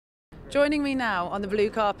Joining me now on the blue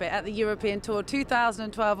carpet at the European Tour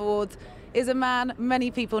 2012 Awards is a man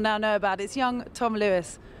many people now know about. It's young Tom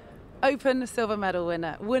Lewis, Open silver medal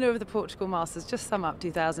winner, winner of the Portugal Masters. Just sum up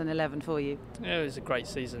 2011 for you. Yeah, it was a great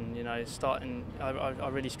season. You know, I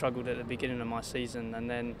really struggled at the beginning of my season, and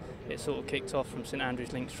then it sort of kicked off from St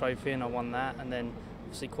Andrews Links Trophy, and I won that, and then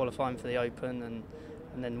obviously qualifying for the Open, and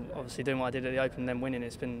then obviously doing what I did at the Open, and then winning.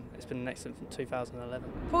 It's been an excellent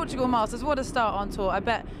 2011. Portugal Masters, what a start on tour. I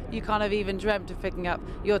bet you kind of even dreamt of picking up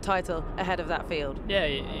your title ahead of that field. Yeah,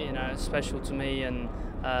 you know, it's special to me, and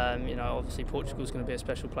you know, obviously Portugal's going to be a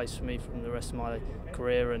special place for me from the rest of my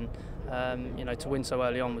career, and you know, to win so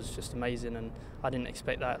early on was just amazing, and I didn't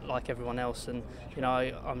expect that like everyone else, and you know,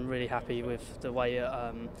 I'm really happy with the way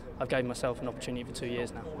I've gave myself an opportunity for 2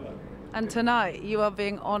 years now. And tonight you are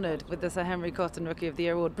being honoured with the Sir Henry Cotton Rookie of the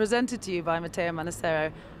Year award, presented to you by Matteo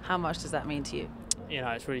Manacero. How much does that mean to you? You know,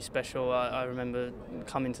 it's really special. I remember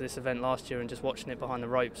coming to this event last year and just watching it behind the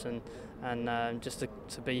ropes, and just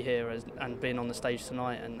to be here and being on the stage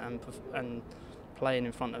tonight and playing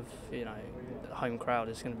in front of, you know, the home crowd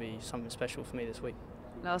is going to be something special for me this week.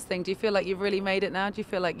 Last thing, do you feel like you've really made it now? Do you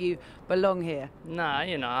feel like you belong here? Nah,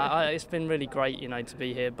 you know, it's been really great, you know, to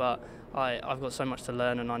be here, but I've got so much to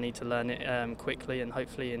learn, and I need to learn it quickly, and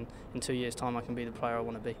hopefully in 2 years' time I can be the player I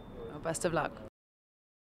want to be. Well, best of luck.